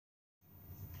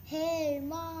Hey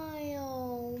my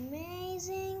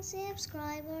amazing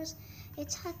subscribers,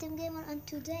 it's Hatem Gamer, and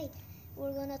today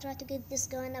we're gonna try to get this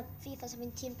going up FIFA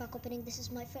 17 pack opening. This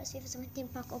is my first FIFA 17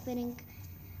 pack opening,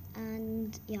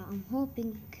 and yeah, I'm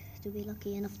hoping to be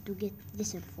lucky enough to get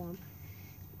this inform,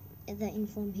 the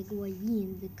inform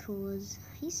higuin, because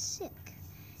he's sick.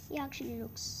 He actually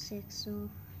looks sick, so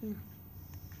yeah.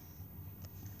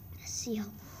 Let's see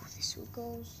how this will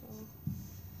go. So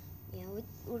yeah,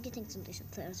 we're getting some decent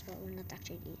players, but we're not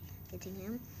actually getting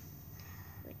him,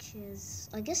 which is,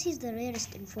 I guess he's the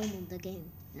rarest inform on the game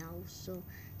now, so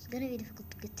it's gonna be difficult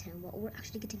to get him, but we're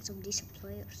actually getting some decent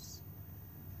players.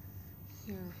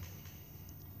 Yeah.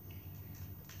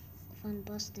 Fun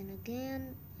busting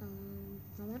again.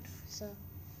 Come on. So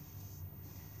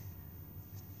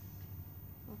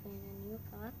opening a new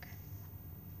pack.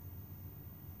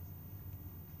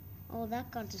 Oh,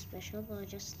 that card is special, but I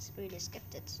just really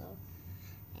skipped it, so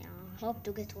yeah, hope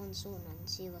to get one soon and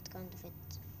see what kind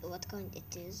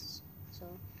it is. So,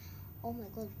 oh my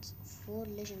god, 4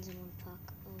 legends in one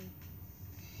pack.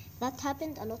 That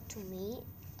happened a lot to me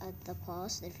at the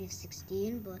past, in FIFA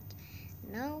 16, but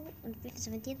now in FIFA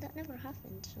 17 that never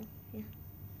happened. So yeah.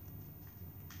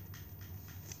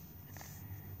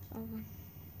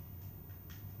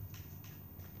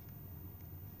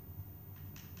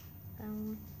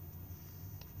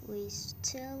 We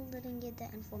still didn't get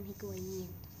that inform higuin.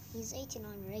 He's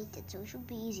 89 rated, so it should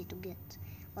be easy to get.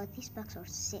 But these packs are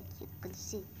sick, you can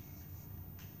see.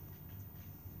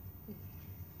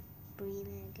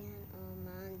 Breathing again. Oh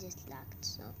man, this lagged.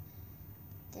 So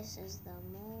this is the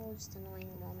most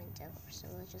annoying moment ever. So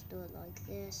let's just do it like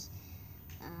this.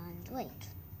 And wait.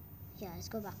 Yeah, let's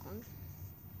go back on.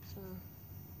 So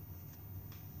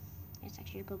let's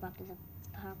actually go back to the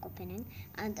pack opening.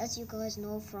 And as you guys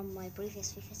know from my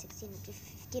previous FIFA 16 and FIFA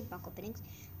 15 pack openings,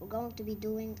 we're going to be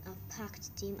doing a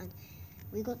packed team, and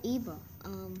we got Ibra.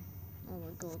 Oh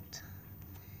my god,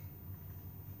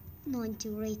 90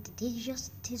 rated. He's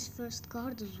just his first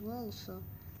card as well, so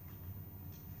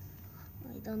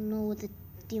I don't know what the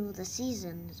team of the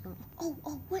season is going.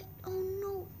 Oh wait, oh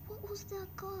no, what was that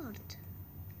card?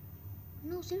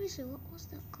 No, seriously, what was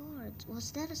that card?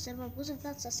 Was that a silver? Wasn't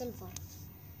that a silver?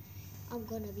 I'm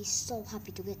gonna be so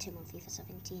happy to get him on FIFA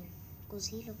 17 because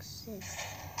he looks sick.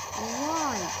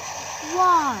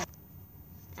 Why?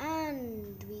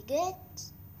 And we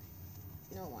get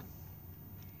no one.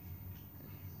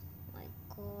 Oh my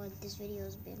god, this video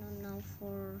has been on now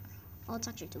for, oh, it's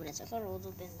actually 2 minutes. I thought it would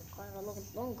have been quite a lot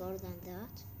longer than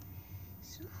that.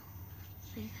 So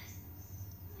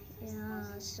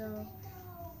yeah, so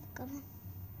come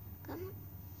on.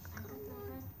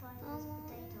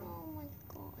 Oh my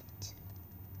god.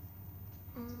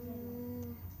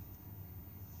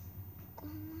 Come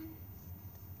on.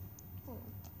 Oh,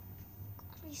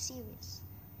 are you serious?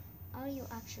 Are you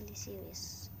actually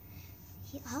serious?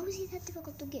 How is he that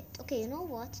difficult to get? Okay, you know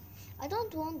what? I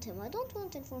don't want him. I don't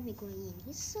want him for higuin.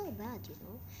 He's so bad, you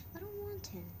know. I don't want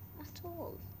him at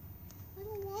all. I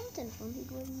don't want him for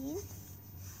higuin.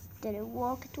 Did it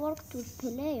work? It worked with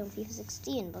Pele on FIFA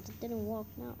 16, but it didn't work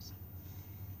now. So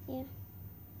yeah.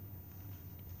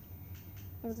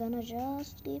 We're gonna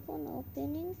just keep on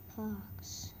opening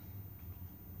packs.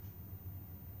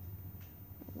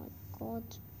 Oh my god.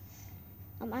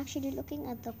 I'm actually looking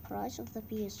at the price of the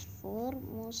PS4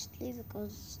 mostly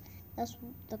because that's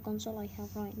the console I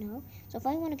have right now. So if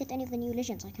I want to get any of the new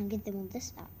legends, I can get them on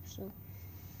this app. So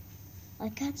I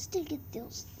can still get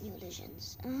those new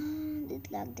legends. And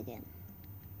it lagged again.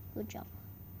 Good job.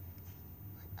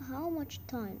 How much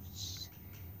times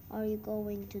are you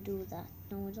going to do that?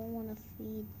 No, I don't want to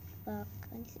feed back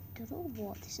anything to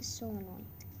robot. This is so annoying.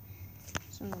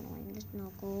 So annoying. Let's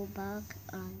now go back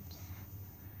and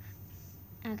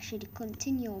actually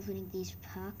continue opening these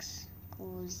packs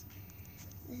because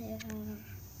they are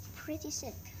pretty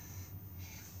sick.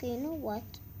 Okay, you know what?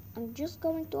 I'm just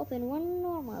going to open one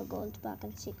normal gold pack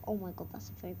and see. Oh my god, that's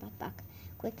a very bad pack.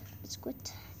 Quick, let's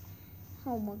quit.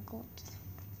 Oh my god.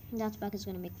 That pack is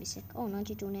gonna make me sick. Oh,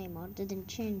 92 Neymar. Didn't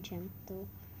change him though.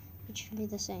 It should be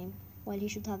the same. Well, he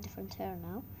should have different hair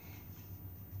now.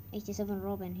 87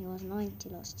 Robin. He was 90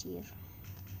 last year.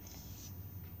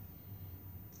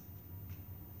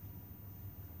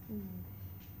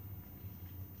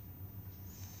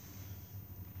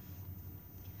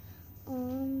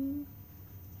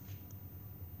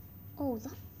 Oh,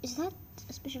 is that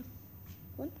a special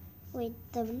one? Wait,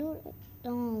 the blue.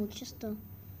 No, it's just the.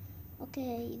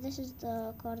 Okay, this is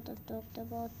the card I talked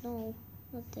about. No,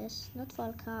 not this. Not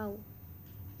Falcao.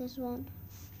 This one.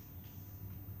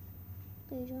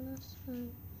 Okay, Jonas.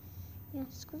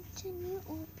 Yes, continue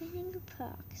opening the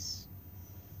packs.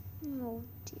 Oh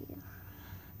dear.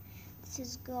 This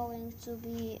is going to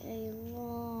be a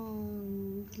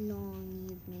long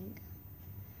evening.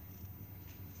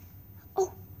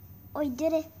 Oh, I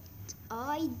did it.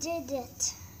 I did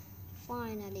it.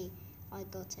 Finally, I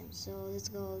got him. So let's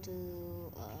go to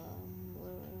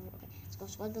okay, let's go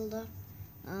squad builder.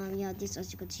 Yeah, this,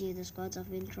 as you can see, the squads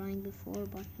I've been trying before,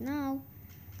 but now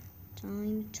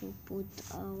time to put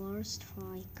our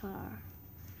striker.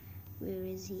 Where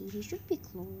is he? He should be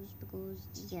close because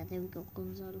yeah, there we go.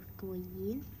 Gonzalo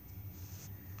higuin.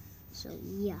 So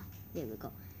yeah, there we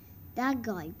go. That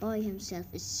guy by himself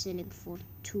is selling for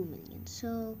 2 million.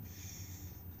 So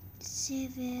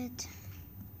save it.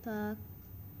 Packed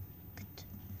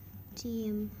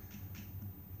team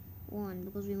 1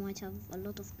 because we might have a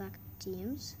lot of packed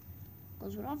teams.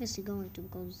 Because we're obviously going to,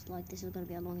 because like this is going to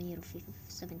be a long year of FIFA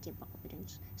 17 pack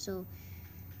openings. So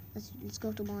let's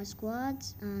go to my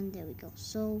squads, and there we go.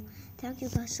 So thank you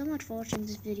guys so much for watching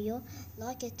this video.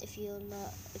 Like it if you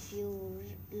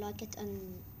like it,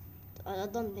 and I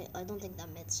don't think that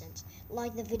made sense.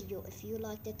 Like the video if you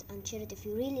liked it, and share it if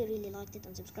you really liked it,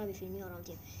 and subscribe if you're new around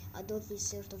here. I do these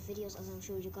sort of videos, as I'm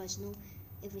sure you guys know,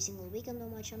 every single weekend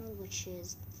on my channel, which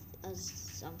is,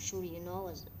 as I'm sure you know,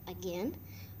 as again,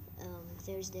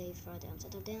 Thursday, Friday, and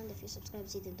Saturday. And if you subscribe,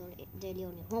 see them daily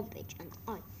on your homepage. And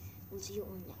I will see you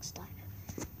on next time.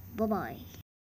 Bye bye.